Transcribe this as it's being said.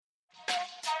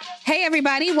Hey,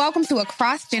 everybody. Welcome to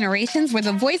Across Generations, where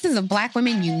the voices of Black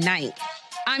women unite.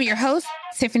 I'm your host,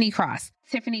 Tiffany Cross.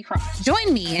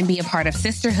 Join me and be a part of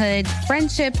sisterhood,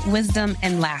 friendship, wisdom,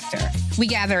 and laughter. We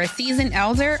gather a seasoned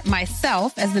elder,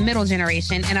 myself as the middle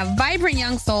generation, and a vibrant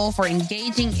young soul for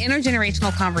engaging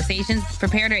intergenerational conversations.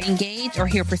 Prepare to engage or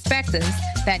hear perspectives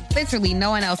that literally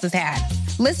no one else has had.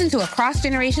 Listen to Across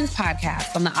Generations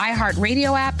podcast on the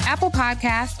iHeartRadio app, Apple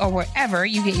Podcasts, or wherever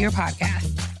you get your podcasts.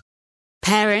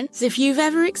 Parents, if you've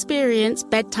ever experienced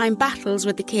bedtime battles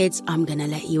with the kids, I'm going to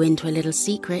let you into a little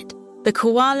secret. The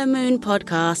Koala Moon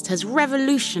podcast has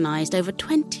revolutionized over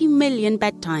 20 million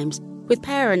bedtimes, with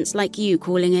parents like you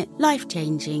calling it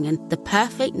life-changing and the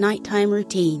perfect nighttime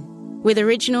routine. With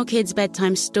original kids'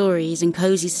 bedtime stories and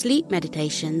cozy sleep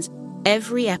meditations,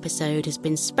 every episode has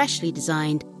been specially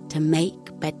designed to make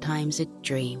bedtimes a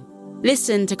dream.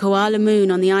 Listen to Koala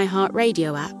Moon on the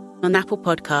iHeartRadio app, on Apple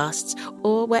Podcasts,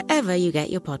 or wherever you get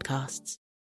your podcasts.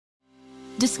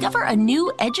 Discover a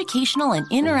new educational and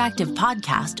interactive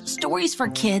podcast, Stories for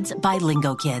Kids by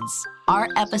Lingo Kids. Our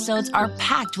episodes are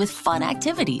packed with fun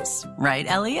activities. Right,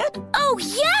 Elliot? Oh,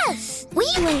 yes! We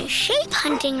went shape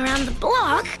hunting around the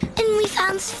block, and we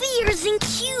found spheres and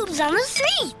cubes on the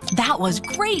street. That was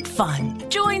great fun.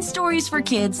 Join Stories for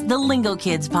Kids, the Lingo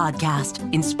Kids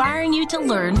podcast, inspiring you to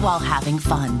learn while having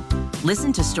fun.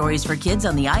 Listen to Stories for Kids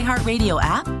on the iHeartRadio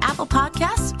app, Apple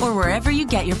Podcasts, or wherever you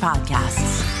get your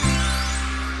podcasts.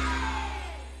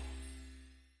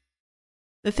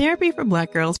 The Therapy for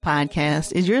Black Girls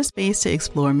podcast is your space to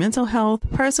explore mental health,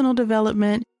 personal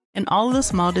development, and all of the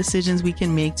small decisions we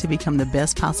can make to become the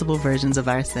best possible versions of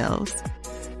ourselves.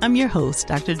 I'm your host,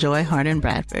 Dr. Joy Harden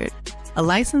Bradford, a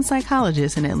licensed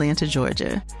psychologist in Atlanta,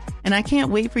 Georgia, and I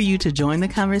can't wait for you to join the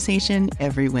conversation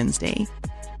every Wednesday.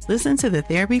 Listen to the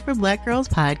Therapy for Black Girls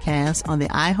podcast on the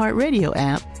iHeartRadio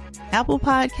app, Apple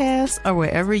Podcasts, or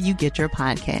wherever you get your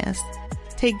podcasts.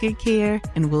 Take good care,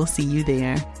 and we'll see you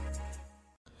there.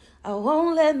 I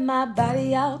won't let my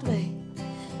body outweigh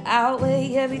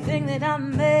everything that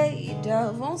I'm made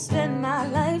of. Won't spend my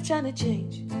life trying to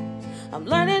change. I'm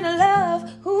learning to love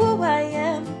who I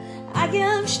am. I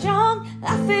am strong,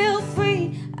 I feel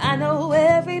free. I know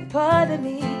every part of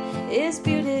me is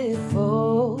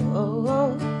beautiful,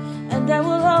 and I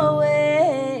will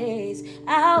always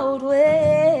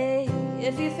outweigh.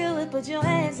 If you feel it, put your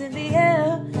hands in the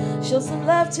air. Show some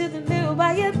love to the mirror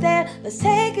while you're there. Let's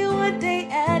take it one day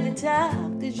at a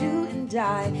time, 'cause you and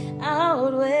I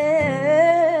outweigh.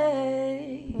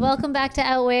 Welcome back to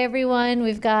Outweigh, everyone.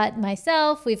 We've got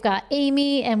myself, we've got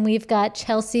Amy, and we've got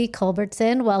Chelsea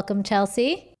Culbertson. Welcome,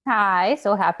 Chelsea. Hi,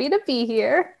 so happy to be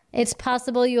here. It's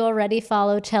possible you already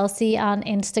follow Chelsea on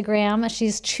Instagram.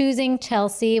 She's Choosing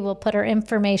Chelsea. We'll put her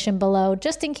information below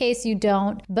just in case you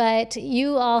don't. But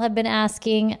you all have been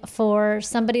asking for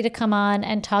somebody to come on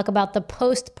and talk about the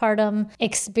postpartum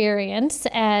experience.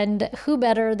 And who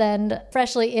better than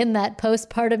freshly in that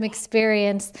postpartum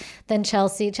experience than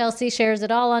Chelsea? Chelsea shares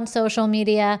it all on social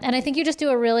media. And I think you just do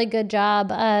a really good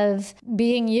job of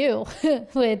being you,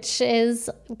 which is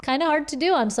kind of hard to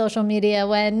do on social media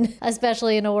when,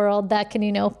 especially in a world that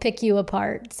can, pick you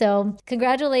apart. So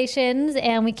congratulations.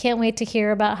 And we can't wait to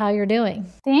hear about how you're doing.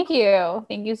 Thank you.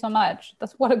 Thank you so much.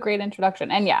 That's what a great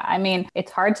introduction. And yeah, I mean,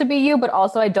 it's hard to be you, but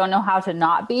also I don't know how to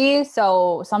not be.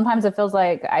 So sometimes it feels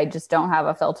like I just don't have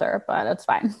a filter, but it's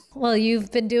fine. Well,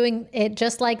 you've been doing it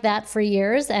just like that for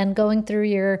years, and going through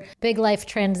your big life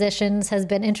transitions has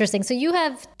been interesting. So you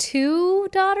have 2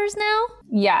 daughters now?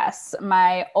 Yes.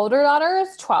 My older daughter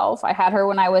is 12. I had her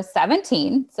when I was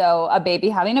 17. So a baby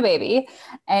having a baby.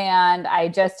 And I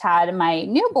just had my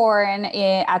newborn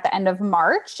at the end of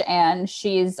March, and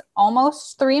she's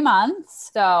almost 3 months.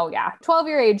 So yeah,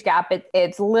 12-year age gap.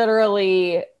 It's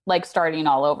literally like starting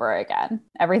all over again.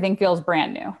 Everything feels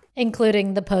brand new.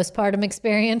 Including the postpartum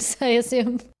experience, I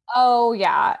assume. Oh,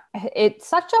 yeah. It's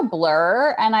such a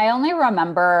blur. And I only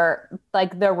remember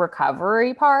like the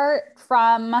recovery part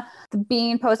from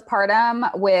being postpartum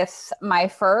with my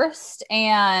first.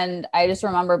 And I just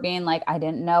remember being like, I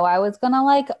didn't know I was going to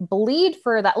like bleed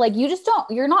for that. Like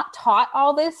you're not taught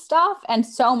all this stuff. And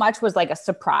so much was like a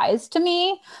surprise to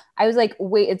me. I was like,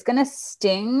 wait, it's going to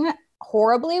sting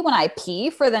horribly when I pee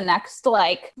for the next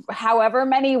like however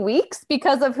many weeks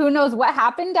because of who knows what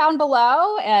happened down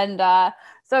below. And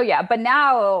so yeah, but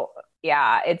now,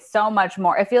 yeah, it's so much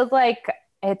more. It feels like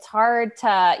it's hard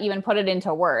to even put it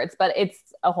into words, but it's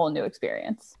a whole new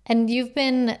experience. And you've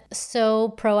been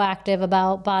so proactive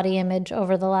about body image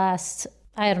over the last,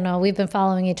 I don't know, we've been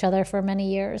following each other for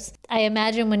many years. I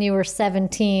imagine when you were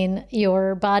 17,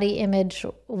 your body image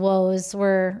woes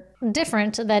were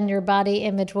different than your body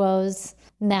image woes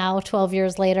now 12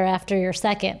 years later after your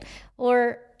second?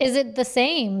 Or is it the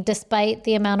same despite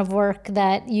the amount of work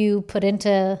that you put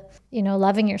into,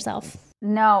 loving yourself?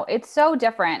 No, it's so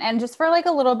different. And just for like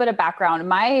a little bit of background,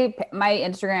 my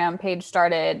Instagram page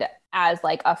started as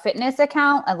like a fitness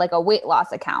account and like a weight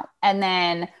loss account. And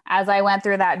then as I went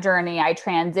through that journey, I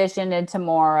transitioned into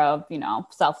more of,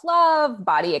 self-love,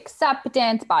 body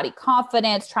acceptance, body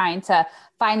confidence, trying to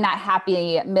find that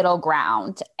happy middle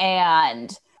ground.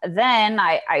 And then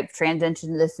I transitioned to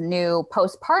this new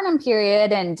postpartum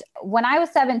period. And when I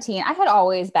was 17, I had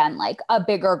always been like a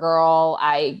bigger girl.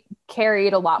 I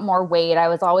carried a lot more weight. I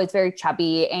was always very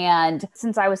chubby. And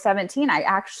since I was 17, I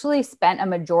actually spent a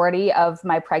majority of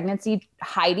my pregnancy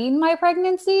hiding my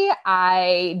pregnancy.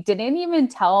 I didn't even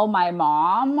tell my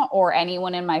mom or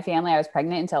anyone in my family I was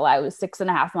pregnant until I was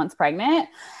 6.5 months pregnant.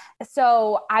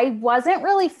 So I wasn't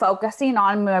really focusing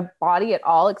on my body at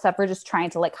all, except for just trying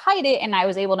to like hide it. And I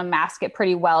was able to mask it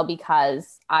pretty well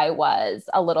because I was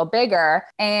a little bigger.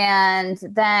 And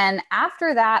then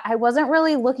after that, I wasn't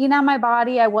really looking at my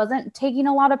body. I wasn't taking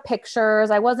a lot of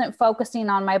pictures. I wasn't focusing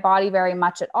on my body very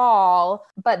much at all.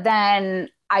 But then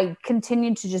I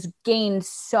continued to just gain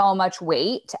so much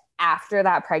weight after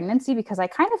that pregnancy because I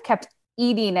kind of kept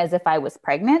eating as if I was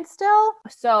pregnant still.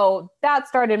 So that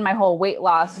started my whole weight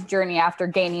loss journey after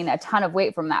gaining a ton of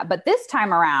weight from that. But this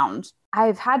time around,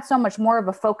 I've had so much more of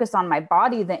a focus on my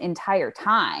body the entire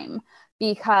time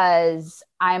because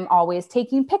I'm always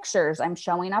taking pictures. I'm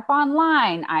showing up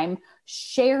online. I'm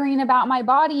sharing about my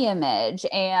body image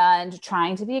and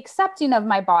trying to be accepting of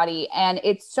my body. And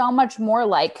it's so much more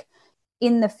like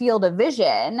in the field of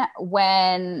vision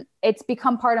when it's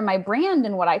become part of my brand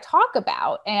and what I talk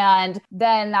about. And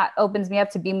then that opens me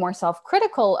up to be more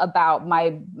self-critical about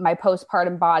my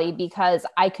postpartum body because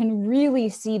I can really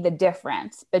see the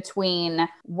difference between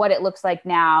what it looks like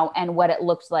now and what it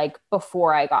looked like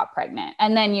before I got pregnant.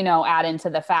 And then, add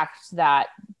into the fact that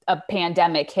a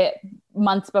pandemic hit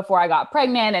months before I got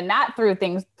pregnant and that threw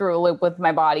things through a loop with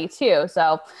my body too.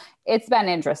 So it's been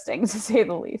interesting to say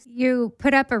the least. You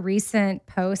put up a recent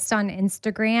post on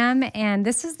Instagram and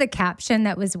this is the caption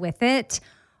that was with it.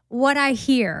 What I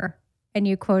hear, and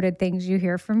you quoted things you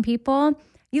hear from people.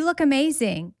 You look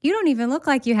amazing. You don't even look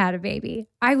like you had a baby.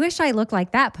 I wish I looked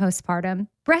like that postpartum.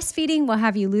 Breastfeeding will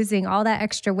have you losing all that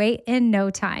extra weight in no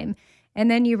time.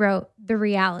 And then you wrote the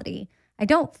reality. I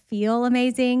don't feel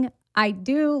amazing. I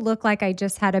do look like I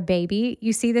just had a baby.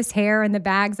 You see this hair and the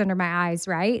bags under my eyes,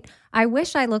 right? I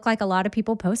wish I looked like a lot of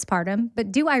people postpartum,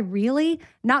 but do I really?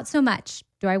 Not so much.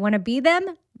 Do I want to be them?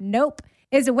 Nope.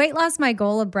 Is weight loss my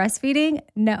goal of breastfeeding?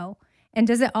 No. And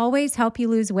does it always help you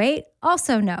lose weight?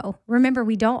 Also no. Remember,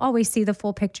 we don't always see the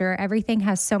full picture. Everything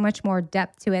has so much more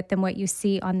depth to it than what you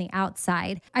see on the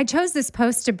outside. I chose this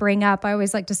post to bring up. I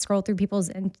always like to scroll through people's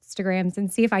Instagrams and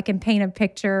see if I can paint a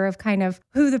picture of kind of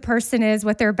who the person is,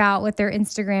 what they're about, what their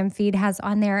Instagram feed has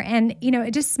on there. And,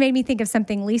 it just made me think of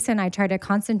something Lisa and I try to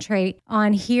concentrate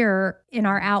on here in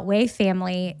our Outweigh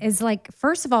family is like,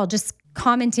 first of all, just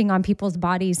commenting on people's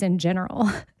bodies in general.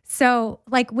 So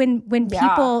like when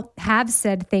people have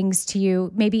said things to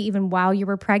you, maybe even while you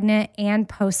were pregnant and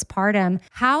postpartum,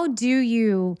 how do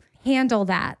you handle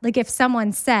that? Like if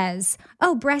someone says,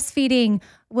 oh, breastfeeding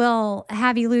will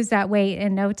have you lose that weight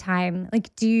in no time.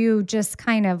 Like, do you just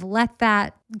kind of let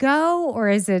that go? Or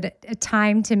is it a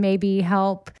time to maybe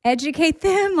help educate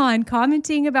them on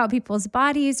commenting about people's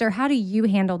bodies? Or how do you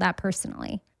handle that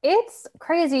personally? It's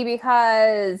crazy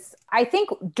because I think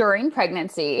during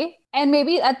pregnancy and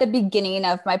maybe at the beginning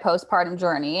of my postpartum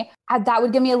journey, that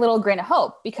would give me a little grain of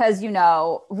hope because,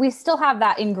 we still have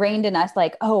that ingrained in us,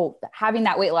 like, oh, having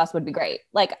that weight loss would be great.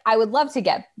 Like I would love to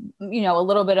get, a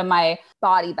little bit of my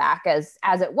body back as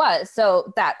it was.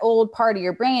 So that old part of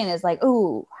your brain is like,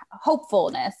 ooh,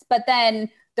 hopefulness. But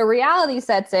then the reality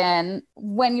sets in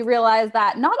when you realize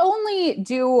that not only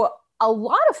do a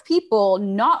lot of people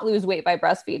not lose weight by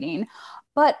breastfeeding,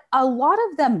 but a lot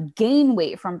of them gain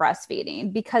weight from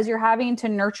breastfeeding because you're having to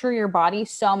nurture your body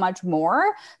so much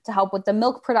more to help with the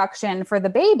milk production for the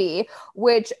baby,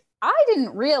 which I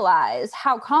didn't realize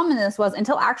how common this was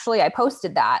until actually I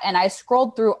posted that. And I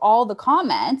scrolled through all the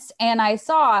comments and I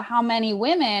saw how many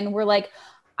women were like,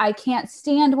 I can't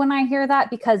stand when I hear that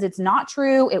because it's not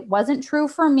true. It wasn't true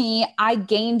for me. I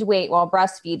gained weight while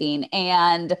breastfeeding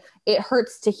and it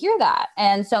hurts to hear that.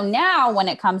 And so now when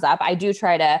it comes up, I do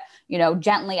try to,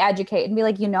 gently educate and be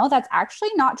like, that's actually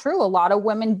not true. A lot of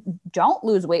women don't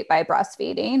lose weight by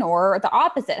breastfeeding, or the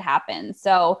opposite happens.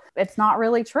 So it's not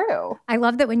really true. I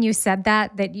love that when you said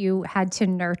that you had to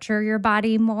nurture your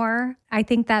body more. I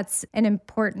think that's an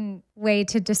important way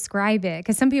to describe it,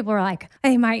 because some people are like,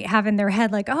 they might have in their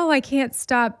head like, oh, I can't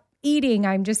stop eating.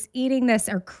 I'm just eating this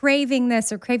or craving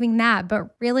that.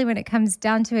 But really, when it comes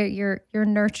down to it, you're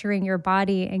nurturing your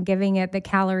body and giving it the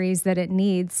calories that it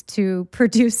needs to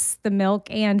produce the milk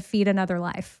and feed another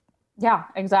life. Yeah,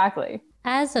 exactly.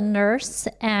 As a nurse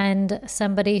and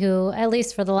somebody who, at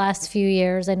least for the last few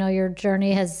years, I know your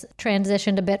journey has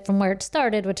transitioned a bit from where it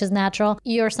started, which is natural.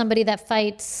 You're somebody that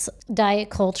fights diet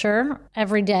culture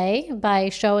every day by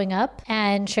showing up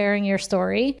and sharing your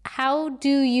story. How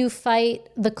do you fight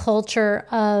the culture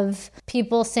of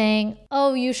people saying,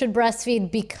 oh, you should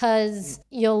breastfeed because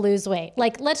you'll lose weight?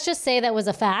 Like, let's just say that was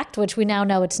a fact, which we now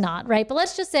know it's not, right? But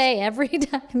let's just say every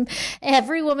time,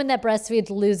 every woman that breastfeeds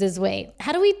loses weight.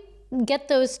 How do we get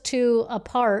those two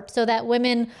apart so that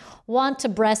women want to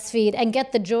breastfeed and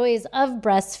get the joys of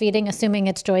breastfeeding, assuming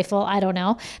it's joyful? I don't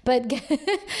know. But,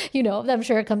 I'm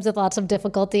sure it comes with lots of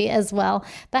difficulty as well.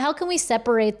 But how can we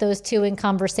separate those two in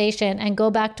conversation and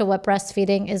go back to what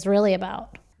breastfeeding is really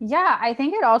about? Yeah, I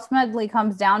think it ultimately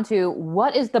comes down to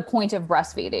what is the point of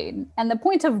breastfeeding? And the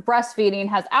point of breastfeeding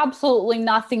has absolutely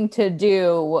nothing to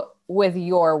do with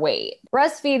your weight.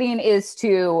 Breastfeeding is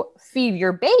to feed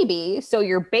your baby so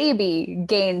your baby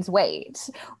gains weight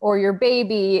or your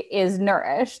baby is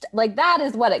nourished. Like, that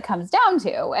is what it comes down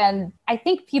to. And I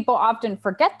think people often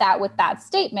forget that with that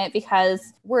statement, because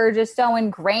we're just so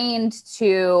ingrained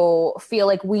to feel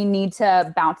like we need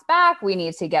to bounce back. We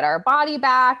need to get our body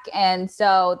back. And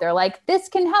so they're like, this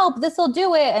can help, this will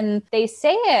do it. And they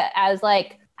say it as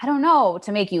like, I don't know,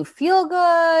 to make you feel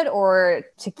good or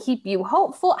to keep you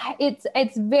hopeful.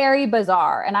 It's very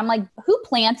bizarre. And I'm like, who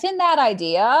planted that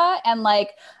idea and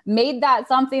like made that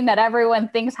something that everyone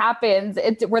thinks happens?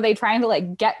 Were they trying to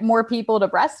like get more people to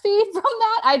breastfeed from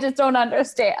that? I just don't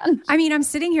understand. I mean, I'm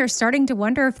sitting here starting to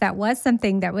wonder if that was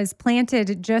something that was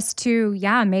planted just to,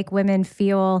 make women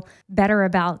feel better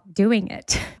about doing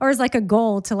it, or as like a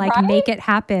goal to like make it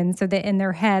happen, so that in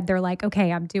their head, they're like,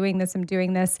 okay, I'm doing this.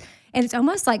 And it's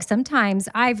almost like sometimes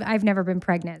I've never been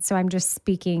pregnant, so I'm just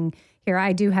speaking here.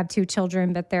 I do have 2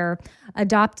 children, but they're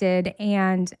adopted.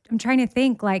 And I'm trying to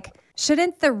think, like,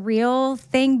 shouldn't the real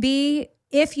thing be,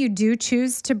 if you do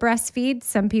choose to breastfeed,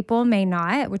 some people may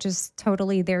not, which is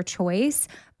totally their choice,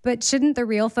 but shouldn't the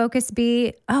real focus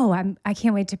be, I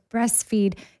can't wait to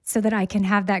breastfeed so that I can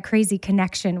have that crazy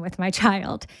connection with my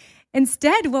child?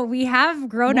 Instead, what we have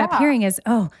grown up hearing is,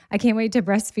 I can't wait to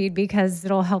breastfeed because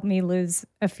it'll help me lose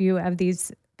a few of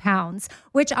these pounds,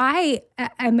 which I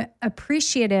am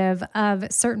appreciative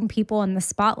of certain people in the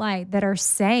spotlight that are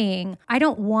saying, I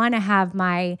don't want to have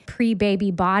my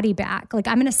pre-baby body back. Like,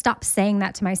 I'm going to stop saying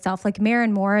that to myself. Like,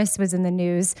 Maren Morris was in the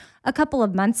news a couple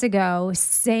of months ago,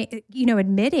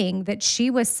 admitting that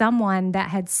she was someone that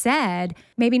had said,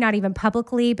 maybe not even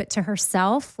publicly, but to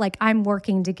herself, like, I'm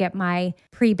working to get my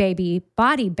pre-baby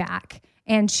body back.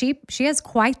 And she has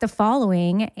quite the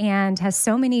following and has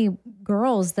so many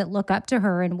girls that look up to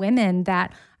her and women,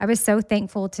 that I was so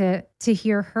thankful to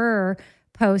hear her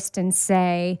post and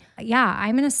say,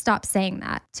 I'm going to stop saying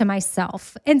that to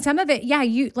myself. And some of it,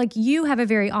 you have a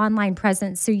very online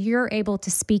presence, so you're able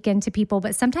to speak into people,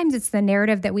 but sometimes it's the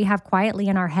narrative that we have quietly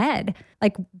in our head.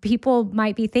 Like, people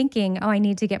might be thinking, I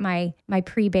need to get my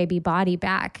pre-baby body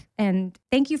back. And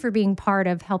thank you for being part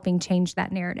of helping change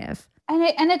that narrative.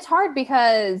 And it's hard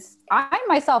because I'm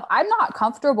not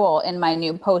comfortable in my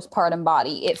new postpartum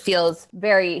body. It feels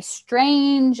very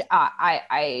strange.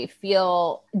 I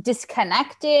feel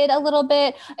disconnected a little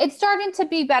bit. It's starting to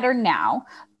be better now,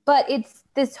 but it's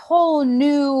this whole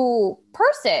new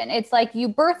person. It's like you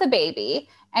birth a baby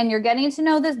and you're getting to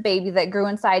know this baby that grew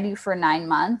inside you for 9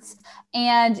 months.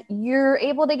 And you're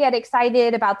able to get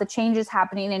excited about the changes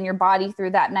happening in your body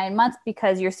through that 9 months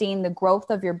because you're seeing the growth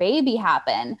of your baby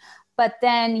happen. But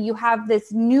then you have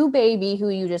this new baby who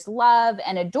you just love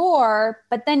and adore,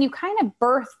 but then you kind of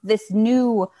birth this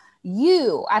new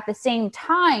you at the same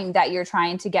time that you're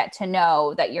trying to get to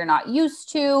know, that you're not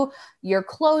used to. Your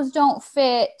clothes don't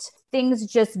fit. Things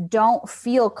just don't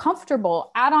feel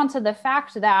comfortable. Add on to the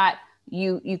fact that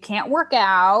you can't work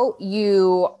out.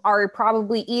 You are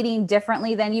probably eating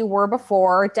differently than you were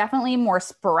before, definitely more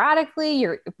sporadically.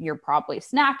 You're probably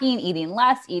snacking, eating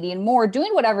less, eating more,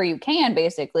 doing whatever you can.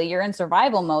 Basically, you're in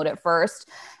survival mode at first,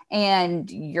 and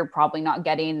you're probably not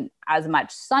getting as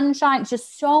much sunshine.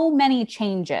 Just so many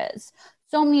changes.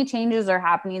 so many changes are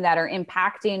happening that are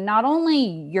impacting not only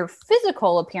your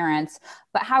physical appearance,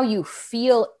 but how you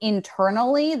feel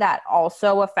internally. That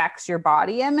also affects your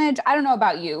body image. I don't know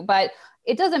about you, but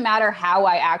it doesn't matter how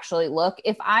I actually look.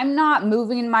 If I'm not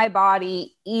moving my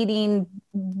body, eating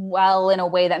well in a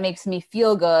way that makes me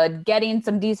feel good, getting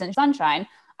some decent sunshine,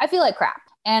 I feel like crap.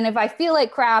 And if I feel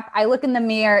like crap, I look in the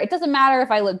mirror. It doesn't matter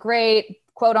if I look great,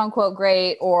 quote unquote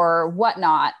great, or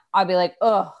whatnot. I'll be like,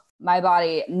 oh, my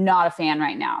body, not a fan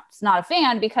right now. It's not a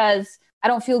fan because I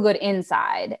don't feel good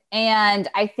inside. And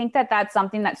I think that that's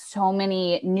something that so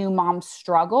many new moms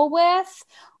struggle with,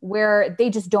 where they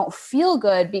just don't feel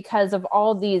good because of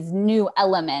all these new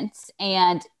elements.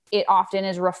 And it often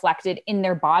is reflected in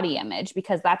their body image,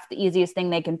 because that's the easiest thing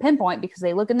they can pinpoint, because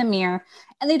they look in the mirror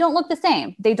and they don't look the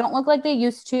same. They don't look like they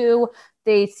used to.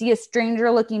 They see a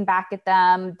stranger looking back at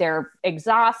them. They're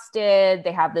exhausted.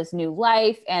 They have this new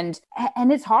life, and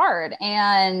it's hard.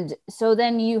 And so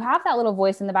then you have that little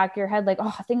voice in the back of your head, like,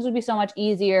 oh, things would be so much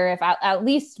easier if at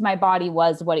least my body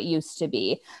was what it used to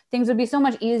be. Things would be so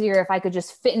much easier if I could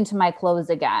just fit into my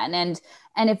clothes again. And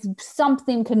if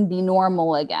something can be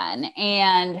normal again.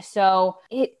 And so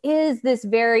it is this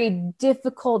very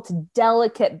difficult,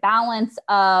 delicate balance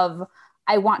of,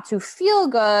 I want to feel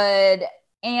good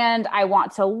and I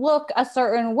want to look a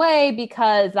certain way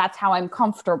because that's how I'm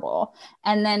comfortable.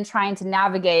 And then trying to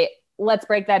navigate, let's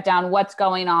break that down. What's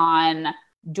going on?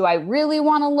 Do I really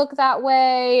want to look that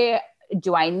way?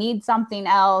 Do I need something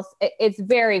else? It's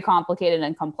very complicated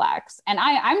and complex. And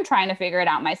I'm trying to figure it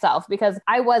out myself, because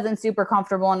I wasn't super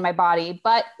comfortable in my body,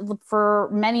 but for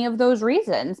many of those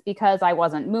reasons, because I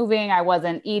wasn't moving, I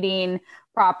wasn't eating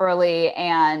properly,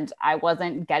 and I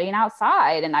wasn't getting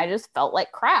outside, and I just felt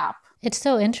like crap. It's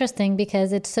so interesting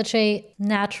because it's such a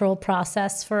natural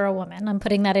process for a woman. I'm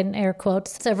putting that in air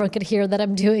quotes so everyone could hear that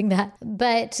I'm doing that.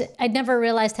 But I never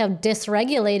realized how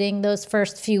dysregulating those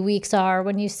first few weeks are.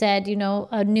 When you said, you know,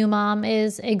 a new mom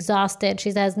is exhausted.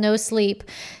 She has no sleep.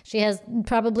 She has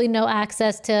probably no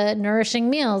access to nourishing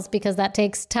meals because that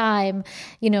takes time,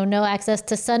 you know, no access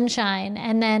to sunshine.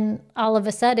 And then all of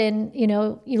a sudden, you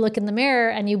know, you look in the mirror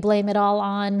and you blame it all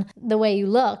on the way you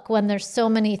look, when there's so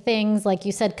many things, like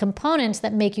you said, components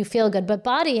that make you feel good. But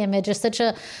body image is such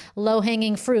a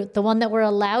low-hanging fruit, the one that we're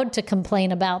allowed to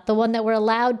complain about, the one that we're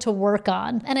allowed to work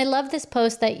on. And I love this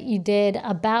post that you did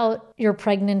about your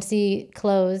pregnancy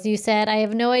clothes. You said, I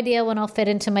have no idea when I'll fit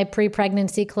into my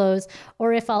pre-pregnancy clothes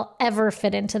or if I'll ever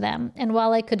fit into them. And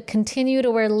while I could continue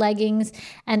to wear leggings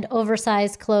and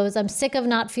oversized clothes, I'm sick of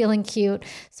not feeling cute.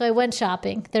 So I went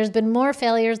shopping. There's been more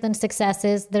failures than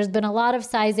successes. There's been a lot of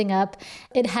sizing up.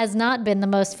 It has not been the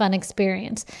most fun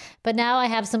experience. But now I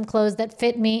have some clothes that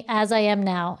fit me as I am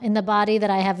now, in the body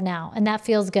that I have now, and that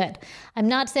feels good. I'm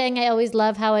not saying I always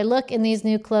love how I look in these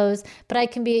new clothes, but I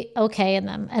can be okay in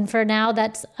them. And for now,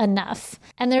 that's enough.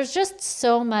 And there's just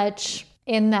so much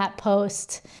in that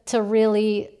post to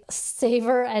really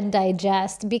savor and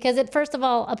digest, because it first of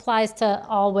all applies to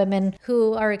all women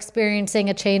who are experiencing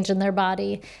a change in their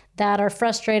body, that are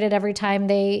frustrated every time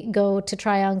they go to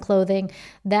try on clothing,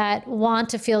 that want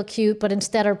to feel cute but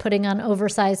instead are putting on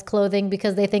oversized clothing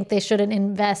because they think they shouldn't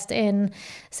invest in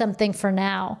something for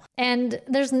now. And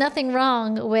there's nothing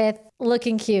wrong with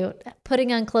looking cute,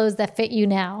 putting on clothes that fit you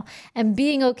now, and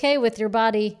being okay with your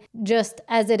body just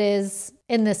as it is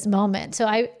in this moment. So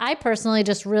I personally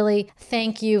just really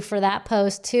thank you for that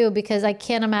post too, because I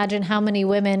can't imagine how many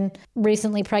women,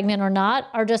 recently pregnant or not,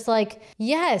 are just like,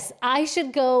 yes, I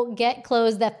should go get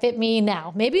clothes that fit me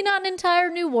now. Maybe not an entire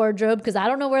new wardrobe, because I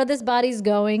don't know where this body's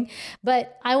going,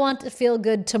 but I want to feel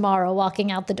good tomorrow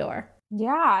walking out the door.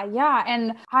 Yeah.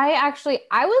 And I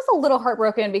was a little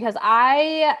heartbroken because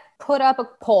I put up a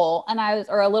poll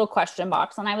or a little question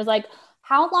box, and I was like,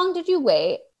 how long did you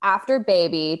wait after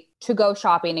baby to go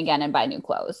shopping again and buy new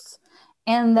clothes?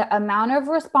 And the amount of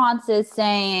responses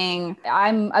saying,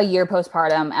 I'm a year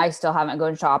postpartum, I still haven't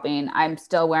gone shopping. I'm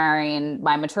still wearing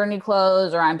my maternity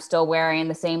clothes, or I'm still wearing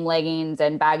the same leggings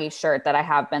and baggy shirt that I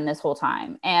have been this whole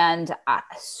time. And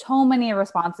so many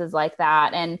responses like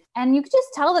that. And you could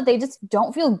just tell that they just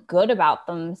don't feel good about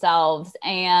themselves,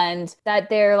 and that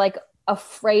they're like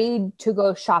afraid to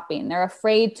go shopping. They're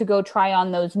afraid to go try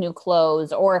on those new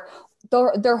clothes, or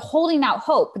they're holding out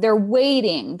hope. They're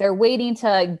waiting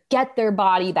to get their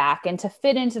body back and to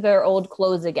fit into their old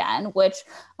clothes again, which,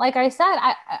 like I said,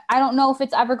 I don't know if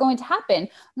it's ever going to happen.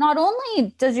 Not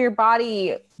only does your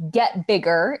body get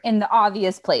bigger in the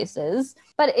obvious places,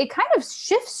 but it kind of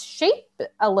shifts shape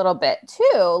a little bit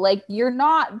too. Like, you're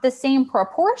not the same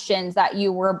proportions that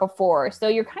you were before. So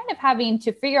you're kind of having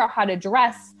to figure out how to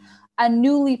dress a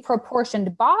newly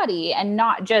proportioned body and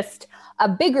not just a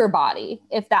bigger body,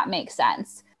 if that makes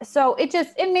sense. So it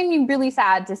made me really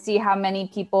sad to see how many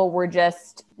people were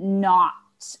just not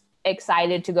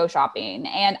excited to go shopping.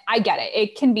 And I get it.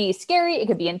 It can be scary. It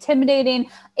could be intimidating.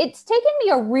 It's taken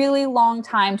me a really long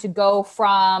time to go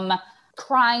from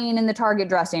crying in the Target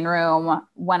dressing room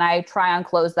when I try on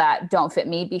clothes that don't fit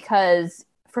me, because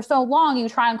for so long you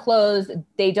try on clothes,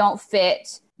 they don't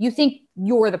fit. You think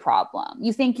you're the problem.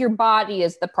 You think your body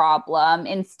is the problem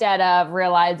instead of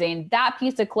realizing that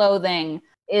piece of clothing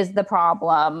is the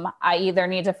problem. I either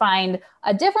need to find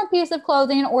a different piece of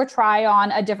clothing or try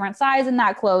on a different size in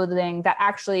that clothing that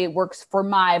actually works for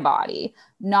my body,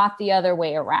 not the other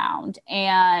way around.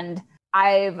 And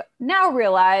I've now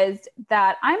realized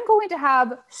that I'm going to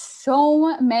have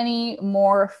so many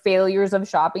more failures of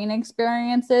shopping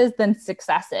experiences than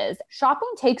successes. Shopping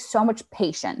takes so much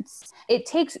patience. It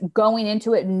takes going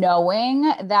into it knowing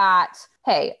that,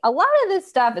 hey, a lot of this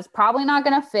stuff is probably not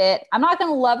going to fit. I'm not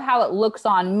going to love how it looks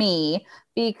on me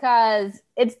because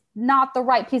it's not the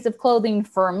right piece of clothing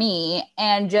for me.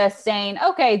 And just saying,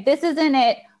 okay, this isn't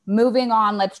it. Moving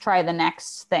on, let's try the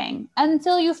next thing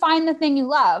until you find the thing you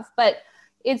love. But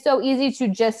it's so easy to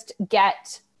just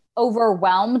get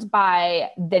overwhelmed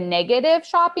by the negative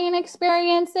shopping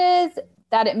experiences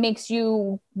that it makes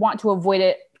you want to avoid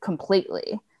it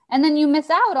completely. And then you miss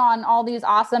out on all these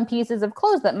awesome pieces of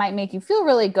clothes that might make you feel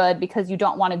really good because you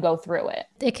don't want to go through it.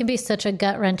 It can be such a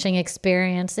gut-wrenching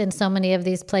experience in so many of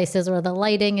these places where the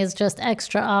lighting is just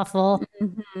extra awful.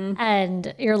 Mm-hmm.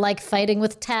 And you're like fighting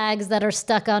with tags that are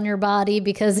stuck on your body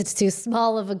because it's too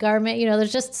small of a garment. You know,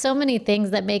 there's just so many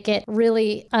things that make it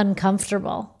really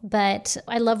uncomfortable. But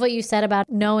I love what you said about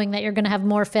knowing that you're going to have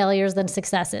more failures than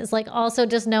successes. Like also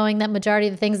just knowing that majority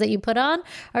of the things that you put on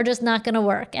are just not going to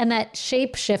work. And that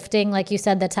shape shifting, like you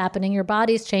said, that's happening, your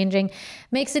body's changing,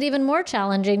 makes it even more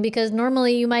challenging because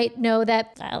normally you might know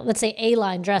that, let's say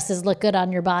A-line dresses look good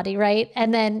on your body, right?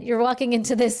 And then you're walking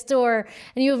into this store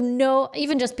and you have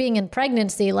even just being in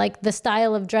pregnancy, like the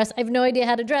style of dress, I have no idea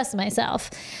how to dress myself.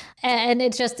 And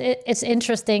it's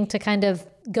interesting to kind of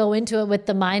go into it with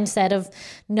the mindset of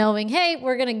knowing, hey,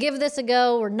 we're going to give this a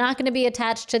go. We're not going to be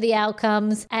attached to the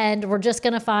outcomes and we're just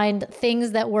going to find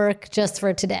things that work just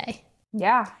for today.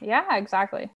 Yeah,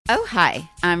 exactly. Oh, hi,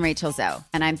 I'm Rachel Zoe,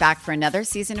 and I'm back for another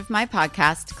season of my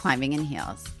podcast, Climbing in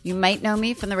Heels. You might know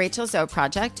me from the Rachel Zoe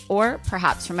Project, or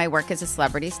perhaps from my work as a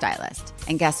celebrity stylist.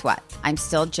 And guess what? I'm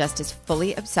still just as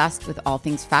fully obsessed with all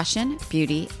things fashion,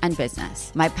 beauty, and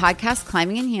business. My podcast,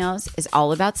 Climbing in Heels, is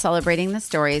all about celebrating the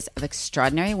stories of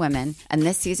extraordinary women, and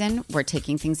this season, we're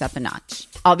taking things up a notch.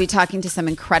 I'll be talking to some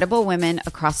incredible women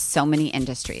across so many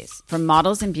industries, from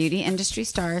models and beauty industry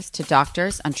stars to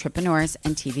doctors, entrepreneurs,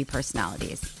 and TV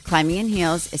personalities. Climbing in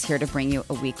Heels is here to bring you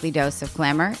a weekly dose of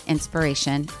glamour,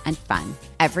 inspiration, and fun.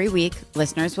 Every week,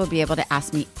 listeners will be able to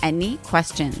ask me any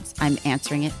questions. I'm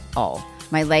answering it all.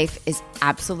 My life is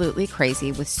absolutely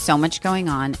crazy with so much going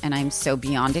on, and I'm so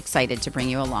beyond excited to bring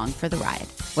you along for the ride.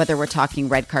 Whether we're talking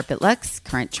red carpet looks,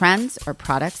 current trends, or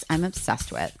products I'm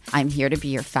obsessed with, I'm here to be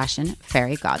your fashion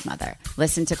fairy godmother.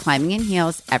 Listen to Climbing in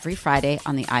Heels every Friday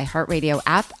on the iHeartRadio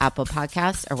app, Apple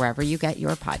Podcasts, or wherever you get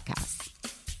your podcasts.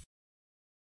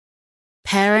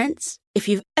 Parents, if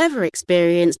you've ever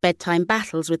experienced bedtime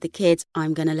battles with the kids,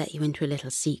 I'm going to let you into a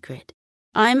little secret.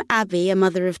 I'm Abby, a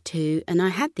mother of 2, and I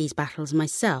had these battles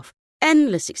myself.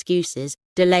 Endless excuses,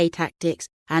 delay tactics,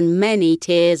 and many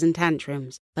tears and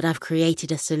tantrums. But I've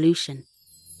created a solution.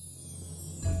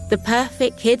 The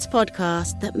perfect kids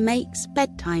podcast that makes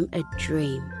bedtime a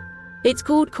dream. It's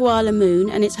called Koala Moon,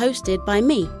 and it's hosted by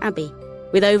me, Abby,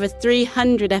 with over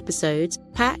 300 episodes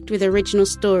packed with original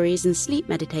stories and sleep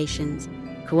meditations.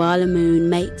 Koala Moon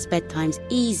makes bedtimes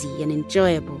easy and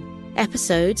enjoyable.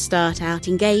 Episodes start out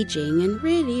engaging and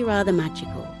really rather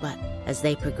magical, but as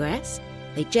they progress,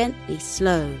 they gently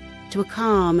slow to a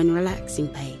calm and relaxing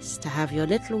pace to have your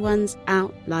little ones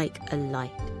out like a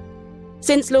light.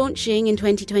 Since launching in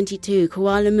 2022,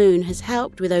 Koala Moon has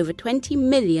helped with over 20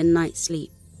 million nights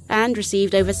sleep and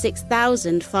received over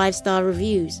 6,000 5-star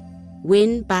reviews.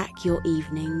 Win back your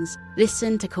evenings.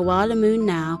 Listen to Koala Moon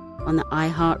now on the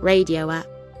iHeartRadio app,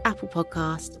 Apple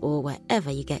Podcasts, or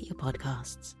wherever you get your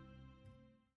podcasts.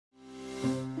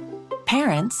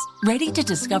 Parents, ready to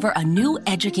discover a new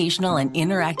educational and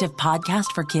interactive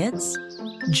podcast for kids?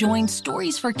 Join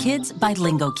Stories for Kids by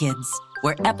Lingo Kids,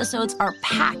 where episodes are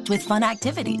packed with fun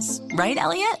activities. Right,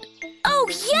 Elliot? Oh,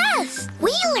 yes!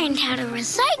 We learned how to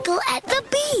recycle at the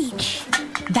beach.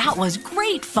 That was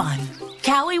great fun.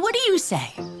 Callie, what do you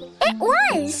say? It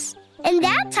was. And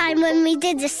that time when we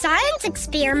did the science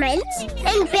experiments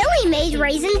and Billy made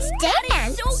raisins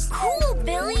dance. So cool,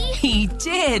 Billy. He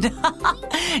did.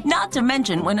 Not to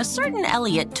mention when a certain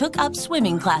Elliot took up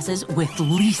swimming classes with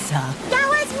Lisa. That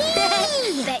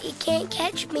was me. Bet you can't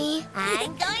catch me.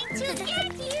 I'm going to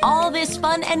get you. All this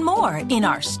fun and more in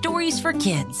our Stories for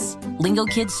Kids. Lingo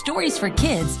Kids Stories for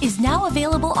Kids is now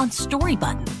available on Story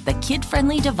Button, the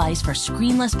kid-friendly device for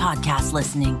screenless podcast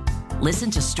listening.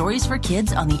 Listen to Stories for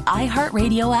Kids on the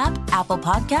iHeartRadio app, Apple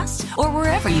Podcasts, or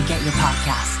wherever you get your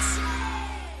podcasts.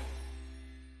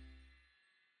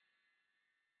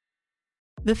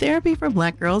 The Therapy for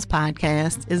Black Girls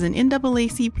podcast is an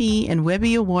NAACP and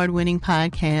Webby Award-winning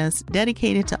podcast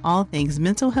dedicated to all things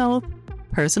mental health,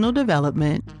 personal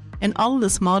development, and all of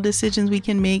the small decisions we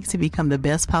can make to become the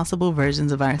best possible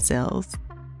versions of ourselves.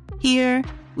 Here,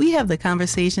 we have the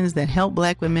conversations that help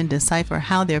Black women decipher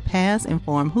how their past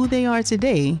inform who they are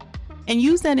today and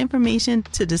use that information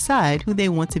to decide who they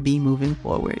want to be moving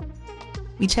forward.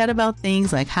 We chat about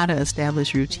things like how to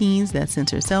establish routines that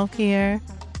center self-care,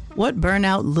 what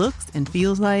burnout looks and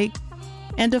feels like,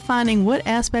 and defining what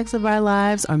aspects of our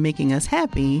lives are making us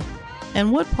happy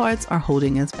and what parts are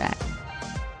holding us back.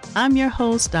 I'm your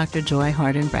host, Dr. Joy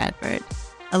Harden Bradford,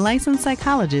 a licensed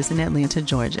psychologist in Atlanta,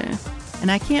 Georgia, and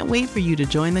I can't wait for you to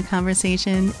join the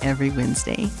conversation every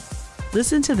Wednesday.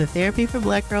 Listen to the Therapy for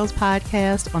Black Girls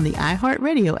podcast on the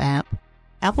iHeartRadio app,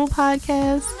 Apple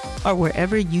Podcasts, or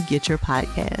wherever you get your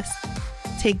podcasts.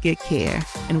 Take good care,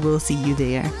 and we'll see you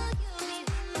there.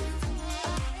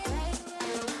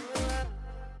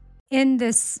 In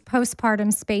this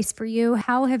postpartum space for you,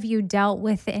 how have you dealt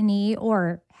with any,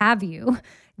 or have you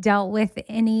dealt with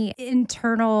any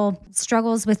internal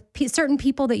struggles with certain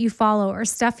people that you follow or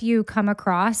stuff you come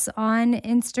across on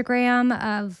Instagram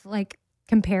of like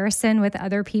comparison with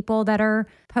other people that are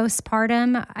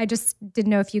postpartum? I just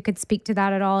didn't know if you could speak to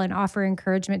that at all and offer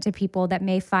encouragement to people that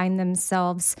may find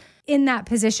themselves in that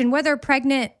position, whether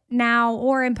pregnant now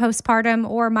or in postpartum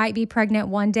or might be pregnant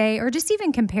one day, or just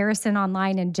even comparison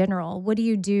online in general. What do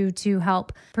you do to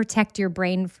help protect your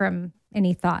brain from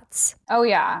any thoughts? Oh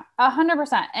yeah,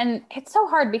 100%. And it's so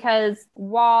hard because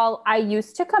while I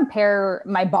used to compare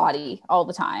my body all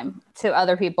the time to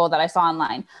other people that I saw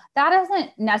online, that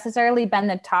hasn't necessarily been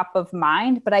the top of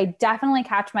mind, but I definitely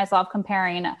catch myself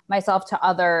comparing myself to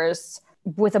others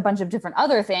with a bunch of different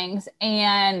other things.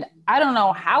 And I don't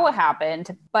know how it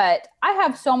happened, but I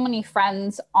have so many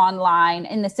friends online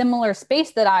in the similar space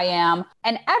that I am.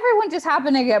 And everyone just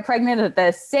happened to get pregnant at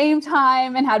the same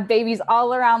time and had babies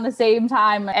all around the same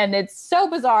time. And it's so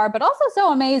bizarre, but also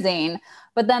so amazing.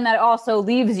 But then that also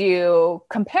leaves you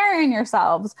comparing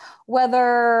yourselves,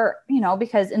 whether,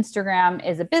 because Instagram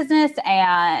is a business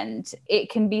and it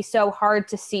can be so hard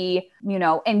to see,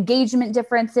 engagement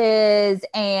differences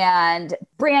and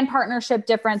brand partnership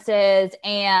differences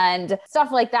and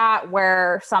stuff like that,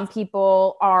 where some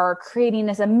people are creating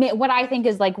this, what I think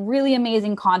is like really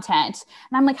amazing content.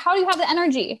 And I'm like, how do you have the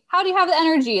energy? How do you have the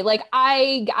energy? Like,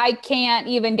 I can't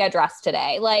even get dressed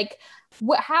today. Like,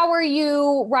 how are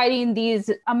you writing these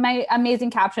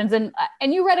amazing captions? And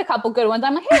you read a couple good ones.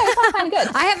 I'm like, hey, that sounds kind of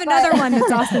good. I have another one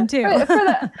that's awesome too. Okay,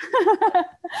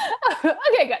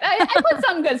 good. I put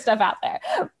some good stuff out there.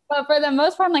 But for the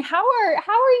most part, I'm like, how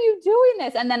are you doing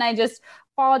this? And then I just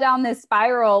fall down this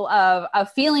spiral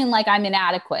of feeling like I'm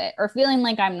inadequate or feeling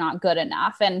like I'm not good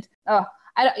enough. And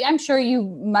I'm sure you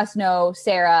must know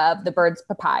Sarah of the Birds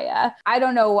Papaya. I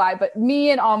don't know why, but me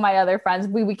and all my other friends,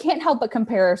 we can't help but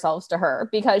compare ourselves to her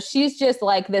because she's just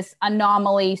like this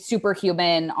anomaly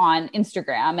superhuman on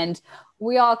Instagram. And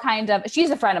we all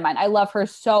she's a friend of mine. I love her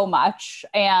so much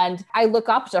and I look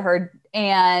up to her,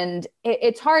 and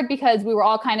it's hard because we were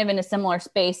all kind of in a similar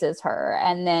space as her.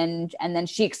 And then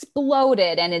she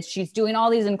exploded and she's doing all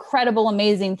these incredible,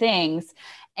 amazing things.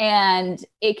 And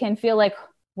it can feel like,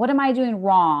 what am I doing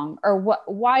wrong? Or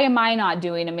why am I not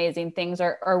doing amazing things?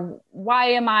 Or why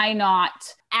am I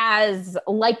not as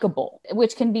likable,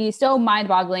 which can be so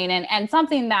mind-boggling. And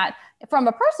something that from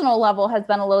a personal level has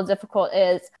been a little difficult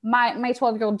is my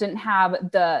 12-year-old didn't have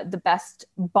the best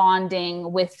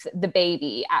bonding with the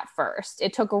baby at first.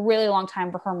 It took a really long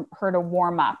time for her to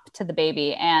warm up to the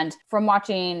baby. And from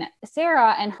watching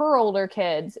Sarah and her older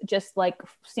kids just like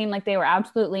seem like they were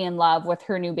absolutely in love with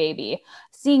her new baby,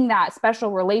 seeing that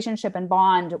special relationship and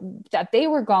bond that they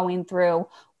were going through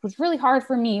was really hard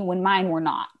for me when mine were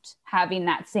not having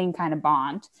that same kind of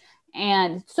bond.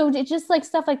 And so it's just like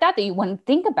stuff like that you wouldn't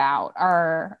think about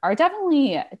are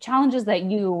definitely challenges that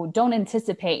you don't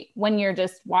anticipate when you're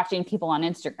just watching people on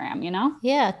Instagram, you know?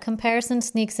 Yeah, comparison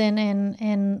sneaks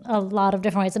in a lot of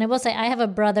different ways. And I will say, I have a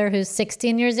brother who's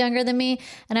 16 years younger than me,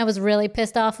 and I was really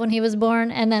pissed off when he was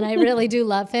born, and then I really do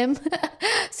love him.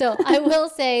 So I will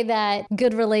say that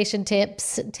good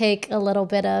relationships take a little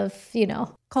bit of,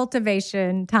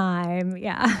 cultivation time.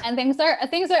 Yeah. And things are,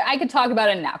 I could talk about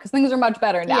it now because things are much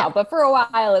better now. Yeah. But for a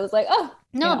while it was like, oh.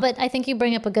 No, but I think you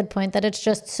bring up a good point that it's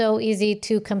just so easy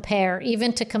to compare,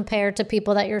 even to compare to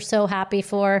people that you're so happy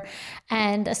for.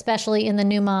 And especially in the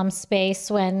new mom space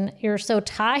when you're so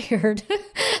tired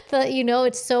that,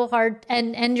 it's so hard.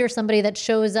 And you're somebody that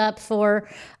shows up for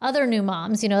other new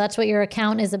moms, that's what your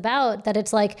account is about, that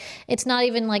it's like, it's not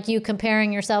even like you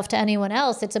comparing yourself to anyone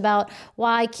else. It's about,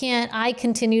 why can't I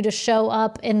continue to show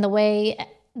up in the way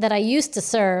that I used to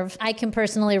serve? I can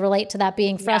personally relate to that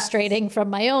being frustrating from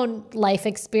my own life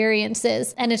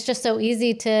experiences. And it's just so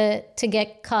easy to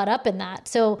get caught up in that.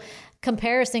 So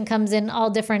comparison comes in all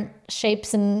different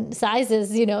shapes and sizes,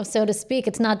 so to speak.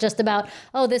 It's not just about,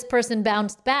 oh, this person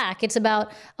bounced back. It's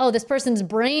about, oh, this person's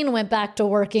brain went back to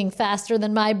working faster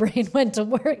than my brain went to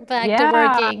back to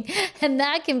working. And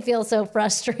that can feel so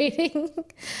frustrating.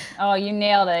 Oh, you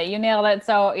nailed it.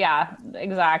 So yeah,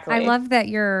 exactly. I love that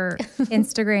your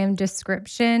Instagram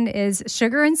description is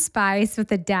sugar and spice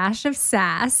with a dash of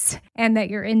sass, and that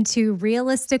you're into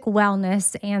realistic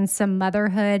wellness and some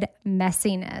motherhood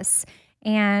messiness.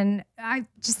 And I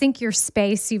just think your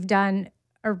space, you've done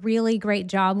a really great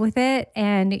job with it.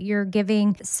 And you're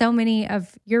giving so many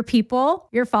of your people,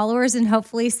 your followers, and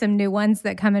hopefully some new ones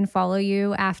that come and follow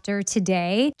you after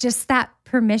today, just that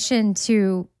permission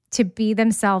to be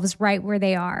themselves right where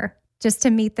they are, just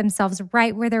to meet themselves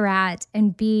right where they're at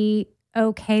and be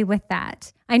okay with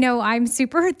that. I know I'm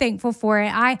super thankful for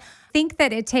it. I think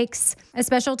that it takes a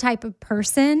special type of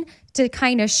person to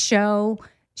kind of show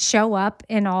up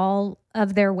in all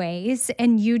of their ways,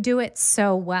 and you do it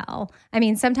so well. I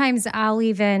mean, sometimes I'll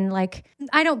even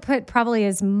I don't put probably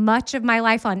as much of my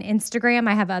life on Instagram.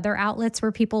 I have other outlets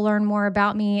where people learn more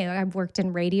about me. I've worked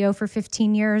in radio for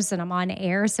 15 years and I'm on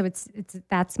air, so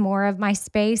that's more of my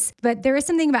space. But there is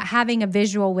something about having a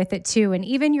visual with it too. And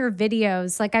even your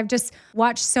videos, I've just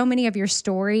watched so many of your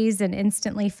stories and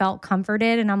instantly felt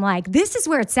comforted. And I'm like, this is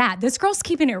where it's at. This girl's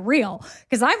keeping it real.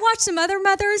 Because I've watched some other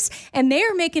mothers and they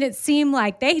are making it seem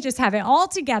like they just have it all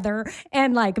together,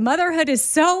 and motherhood is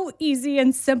so easy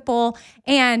and simple.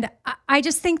 And I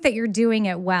just think that you're doing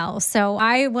it well. So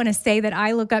I want to say that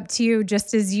I look up to you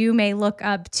just as you may look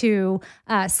up to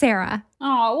Sarah.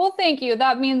 Oh, well, thank you.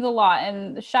 That means a lot.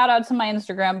 And shout out to my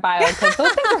Instagram bio, because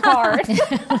those things are hard.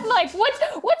 I'm like, what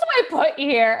do I put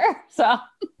here? So,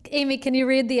 Amy, can you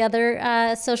read the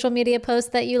other social media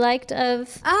post that you liked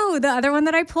of? Oh, the other one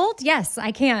that I pulled? Yes,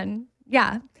 I can.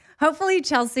 Yeah. Hopefully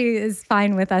Chelsea is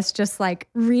fine with us just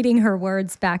reading her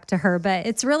words back to her, but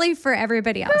it's really for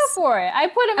everybody else. Go for it. I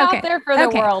put them out there for the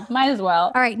world. Might as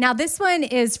well. All right. Now this one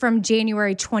is from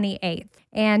January 28th.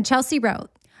 And Chelsea wrote,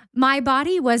 "My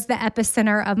body was the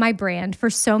epicenter of my brand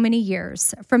for so many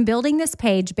years. From building this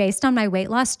page based on my weight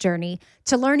loss journey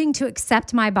to learning to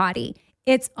accept my body,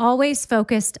 it's always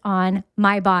focused on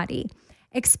my body.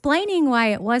 Explaining why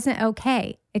it wasn't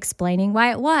okay, explaining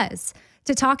why it was,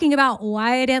 to talking about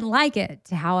why I didn't like it,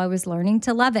 to how I was learning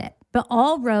to love it. But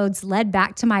all roads led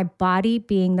back to my body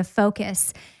being the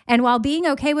focus. And while being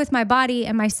okay with my body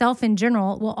and myself in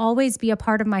general will always be a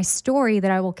part of my story that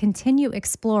I will continue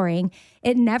exploring,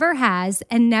 it never has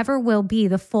and never will be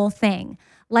the full thing.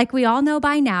 Like we all know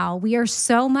by now, we are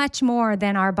so much more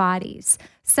than our bodies.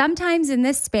 Sometimes in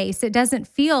this space, it doesn't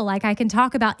feel like I can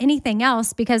talk about anything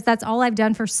else because that's all I've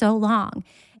done for so long.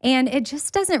 And it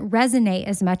just doesn't resonate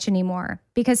as much anymore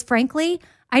because frankly,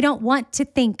 I don't want to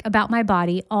think about my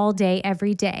body all day,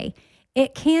 every day.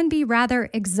 It can be rather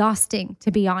exhausting, to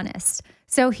be honest.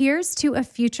 So here's to a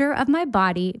future of my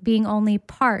body being only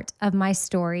part of my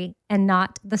story and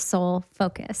not the sole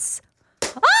focus."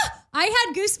 I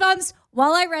had goosebumps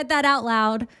while I read that out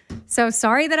loud. So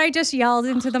sorry that I just yelled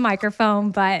into the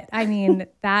microphone, but I mean,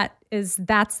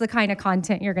 that's the kind of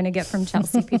content you're going to get from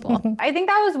Chelsea, people. I think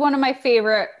that was one of my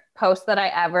favorite posts that I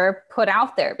ever put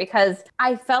out there because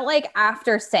I felt like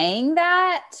after saying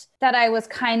that I was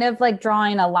kind of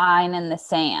drawing a line in the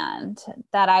sand,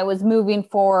 that I was moving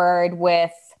forward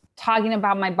with talking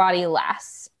about my body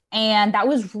less. And that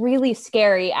was really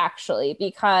scary actually,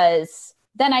 because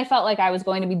then I felt like I was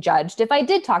going to be judged if I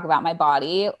did talk about my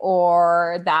body,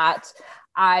 or that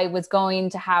I was going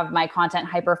to have my content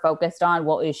hyper focused on,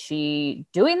 well, is she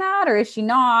doing that or is she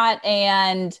not?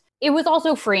 And it was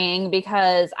also freeing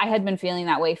because I had been feeling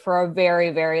that way for a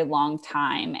very, very long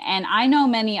time. And I know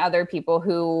many other people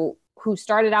who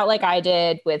started out like I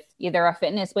did with either a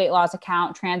fitness weight loss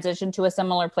account, transitioned to a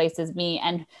similar place as me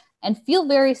and feel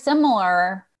very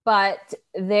similar, but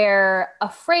they're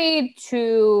afraid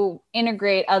to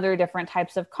integrate other different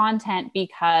types of content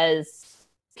because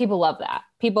people love that.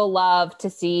 People love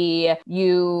to see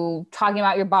you talking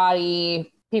about your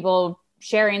body, people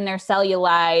sharing their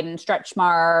cellulite and stretch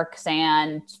marks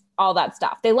and all that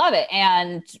stuff. They love it.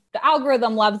 And the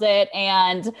algorithm loves it.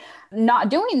 And not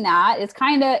doing that is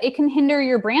it can hinder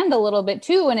your brand a little bit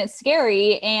too. And it's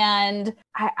scary. And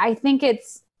I think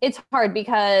it's hard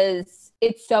because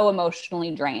it's so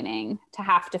emotionally draining to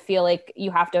have to feel like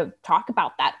you have to talk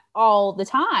about that all the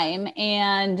time.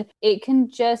 And it can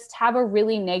just have a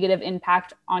really negative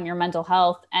impact on your mental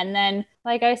health. And then,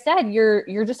 like I said,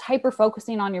 you're just hyper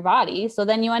focusing on your body. So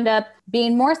then you end up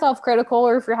being more self-critical,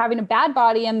 or if you're having a bad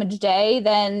body image day,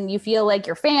 then you feel like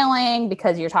you're failing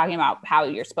because you're talking about how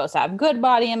you're supposed to have good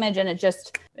body image. And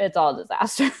it's all a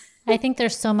disaster. I think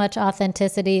there's so much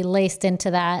authenticity laced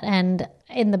into that. And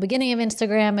in the beginning of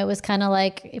Instagram, it was kind of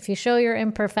like, if you show your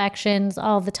imperfections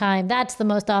all the time, that's the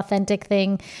most authentic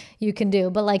thing you can do.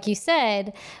 But like you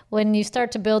said, when you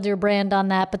start to build your brand on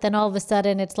that, but then all of a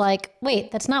sudden it's like,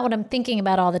 wait, that's not what I'm thinking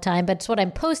about all the time, but it's what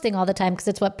I'm posting all the time because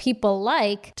it's what people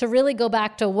like, to really go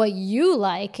back to what you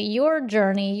like, your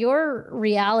journey, your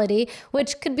reality,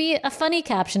 which could be a funny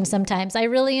caption sometimes. I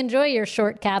really enjoy your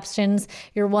short captions,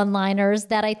 your one-liners,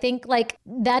 that I think like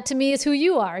that to me is who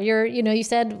you are. You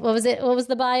said, what was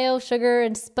the bio? Sugar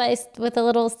and spice with a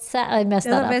little I messed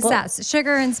that up. A little bit of sass.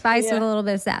 Sugar and spice with a little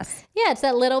bit of sass. Yeah, it's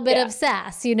that little bit of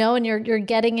sass, and you're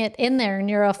getting it in there, and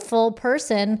you're a full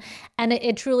person, and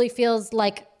it truly feels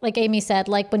like Amy said,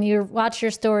 like when you watch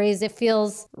your stories, it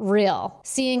feels real.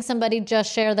 Seeing somebody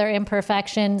just share their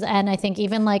imperfections, and I think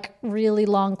even like really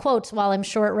long quotes, while I'm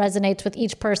sure it resonates with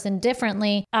each person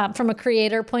differently, from a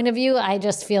creator point of view, I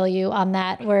just feel you on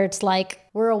that, where it's like,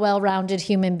 we're a well-rounded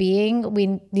human being.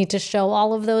 We need to show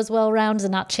all of those well-rounds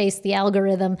and not chase the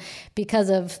algorithm because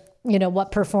of,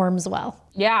 what performs well.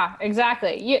 Yeah,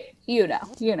 exactly. You know.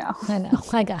 I know.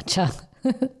 I gotcha.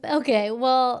 Okay.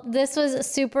 Well, this was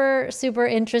super, super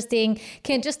interesting.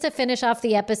 Ken, just to finish off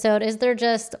the episode, is there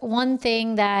just one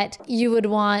thing that you would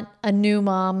want a new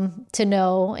mom to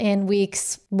know in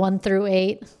weeks 1 through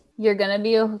 8? You're going to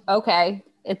be okay.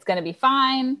 It's going to be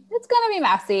fine. It's going to be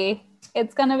messy.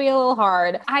 It's going to be a little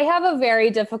hard. I have a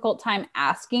very difficult time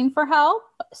asking for help.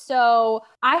 So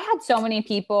I had so many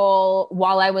people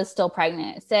while I was still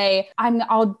pregnant say,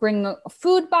 I'll bring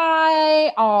food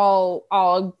by,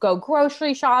 I'll go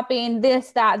grocery shopping,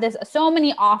 this. So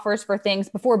many offers for things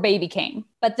before baby came.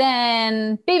 But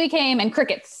then baby came and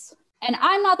crickets. And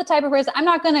I'm not the type of person, I'm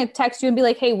not going to text you and be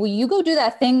like, hey, will you go do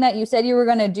that thing that you said you were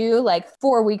going to do like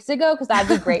 4 weeks ago? Because that'd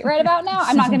be great right about now.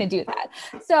 I'm not going to do that.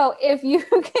 So if you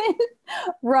can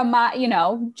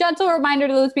gentle reminder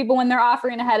to those people when they're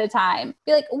offering ahead of time,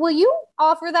 be like, will you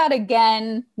offer that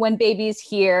again when baby's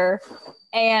here?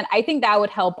 And I think that would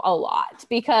help a lot,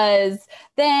 because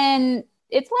then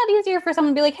it's a lot easier for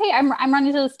someone to be like, hey, I'm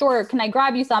running to the store. Can I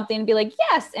grab you something? And be like,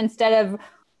 yes, instead of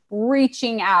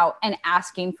reaching out and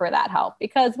asking for that help.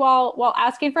 Because while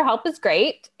asking for help is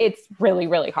great, it's really,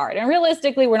 really hard. And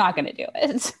realistically, we're not going to do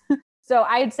it. So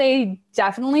I'd say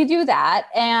definitely do that.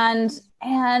 And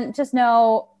just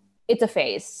know it's a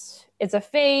phase. It's a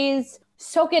phase.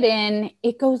 Soak it in.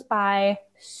 It goes by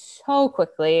so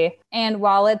quickly. And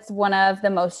while it's one of the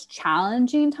most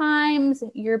challenging times,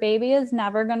 your baby is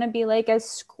never going to be like as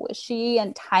squishy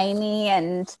and tiny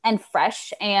and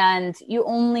fresh. And you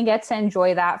only get to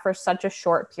enjoy that for such a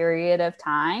short period of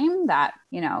time that,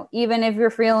 even if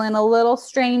you're feeling a little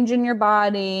strange in your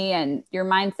body and your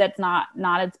mindset's not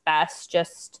its best,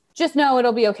 just know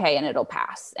it'll be okay and it'll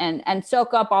pass, and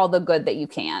soak up all the good that you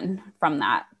can from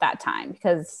that time,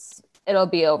 because it'll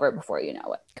be over before you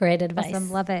know it. Great advice.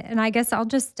 Awesome. Love it. And I guess I'll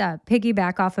just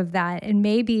piggyback off of that and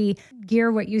maybe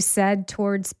gear what you said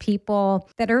towards people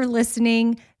that are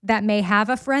listening that may have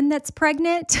a friend that's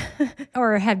pregnant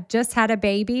or have just had a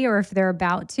baby, or if they're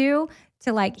about to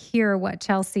like hear what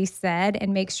Chelsea said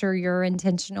and make sure you're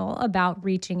intentional about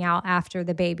reaching out after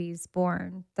the baby's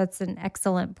born. That's an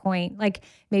excellent point. Like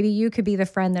maybe you could be the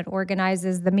friend that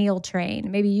organizes the meal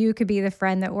train. Maybe you could be the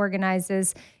friend that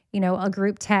organizes a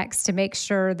group text to make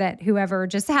sure that whoever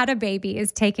just had a baby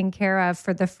is taken care of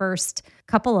for the first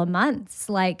couple of months.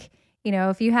 Like,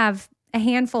 if you have a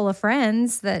handful of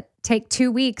friends that take 2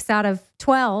 weeks out of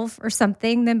 12 or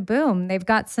something, then boom, they've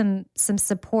got some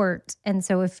support. And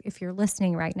so if you're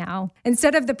listening right now,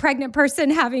 instead of the pregnant person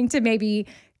having to maybe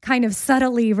kind of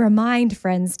subtly remind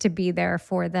friends to be there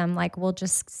for them. Like we'll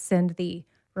just send the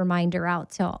reminder out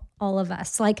to all of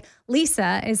us. Like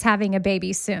Lisa is having a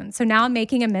baby soon. So now I'm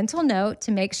making a mental note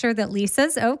to make sure that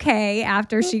Lisa's okay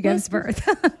after she gives birth.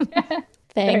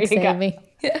 Thanks, Amy.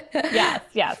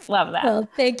 Yes. Love that. Well,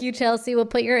 thank you, Chelsea. We'll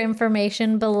put your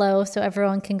information below so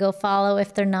everyone can go follow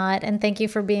if they're not. And thank you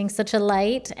for being such a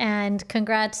light. And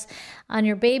congrats on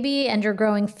your baby and your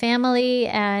growing family.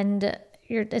 And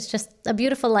it's just a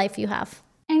beautiful life you have.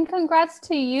 And congrats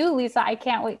to you, Lisa. I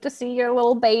can't wait to see your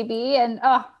little baby and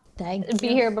be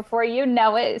here before you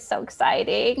know it. It's so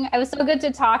exciting. It was so good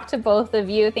to talk to both of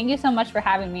you. Thank you so much for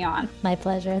having me on. My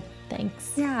pleasure.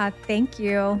 Thanks. Yeah, thank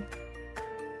you.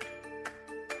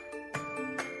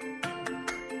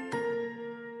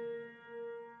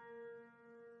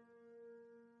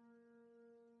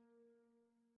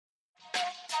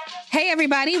 Hey,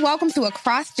 everybody. Welcome to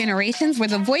Across Generations, where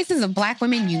the voices of Black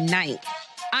women unite.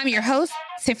 I'm your host,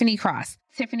 Tiffany Cross.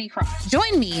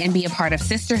 Join me and be a part of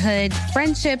sisterhood,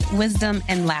 friendship, wisdom,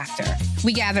 and laughter.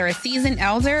 We gather a seasoned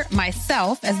elder,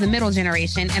 myself as the middle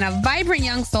generation, and a vibrant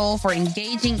young soul for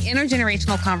engaging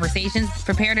intergenerational conversations.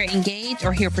 Prepare to engage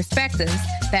or hear perspectives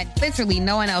that literally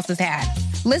no one else has had.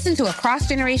 Listen to Across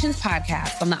Generations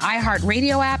podcast on the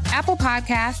iHeartRadio app, Apple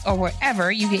Podcasts, or wherever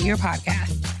you get your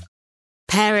podcasts.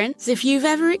 Parents, if you've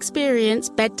ever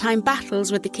experienced bedtime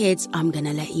battles with the kids, I'm going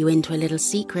to let you into a little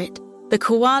secret. The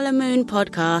Koala Moon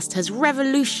podcast has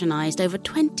revolutionized over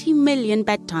 20 million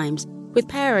bedtimes, with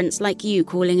parents like you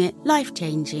calling it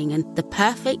life-changing and the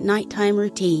perfect nighttime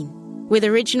routine. With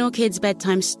original kids'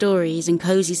 bedtime stories and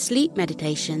cozy sleep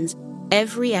meditations,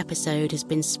 every episode has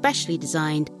been specially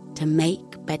designed to make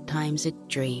bedtimes a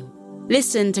dream.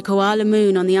 Listen to Koala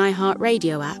Moon on the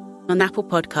iHeartRadio app, on Apple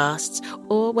Podcasts,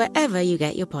 or wherever you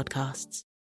get your podcasts.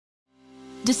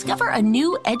 Discover a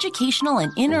new educational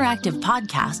and interactive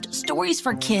podcast, Stories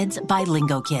for Kids by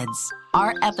Lingo Kids.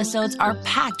 Our episodes are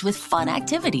packed with fun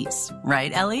activities.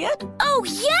 Right, Elliot? Oh,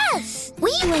 yes!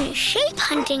 We went shape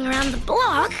hunting around the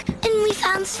block, and we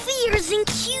found spheres and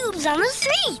cubes on the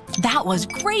street. That was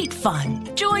great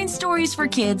fun. Join Stories for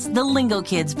Kids, the Lingo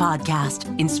Kids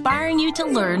podcast, inspiring you to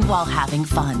learn while having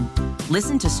fun.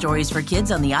 Listen to Stories for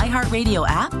Kids on the iHeartRadio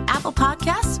app, Apple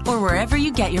Podcasts, or wherever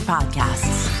you get your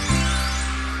podcasts.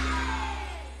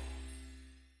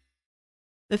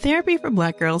 The Therapy for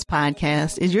Black Girls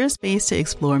podcast is your space to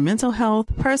explore mental health,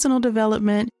 personal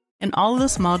development, and all of the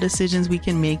small decisions we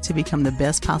can make to become the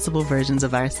best possible versions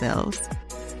of ourselves.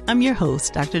 I'm your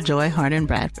host, Dr. Joy Harden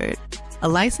Bradford, a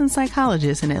licensed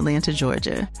psychologist in Atlanta,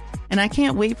 Georgia, and I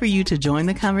can't wait for you to join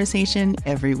the conversation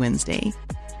every Wednesday.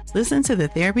 Listen to the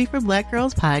Therapy for Black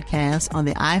Girls podcast on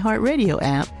the iHeartRadio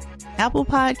app, Apple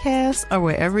Podcasts, or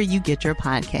wherever you get your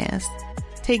podcasts.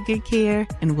 Take good care,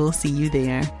 and we'll see you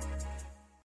there.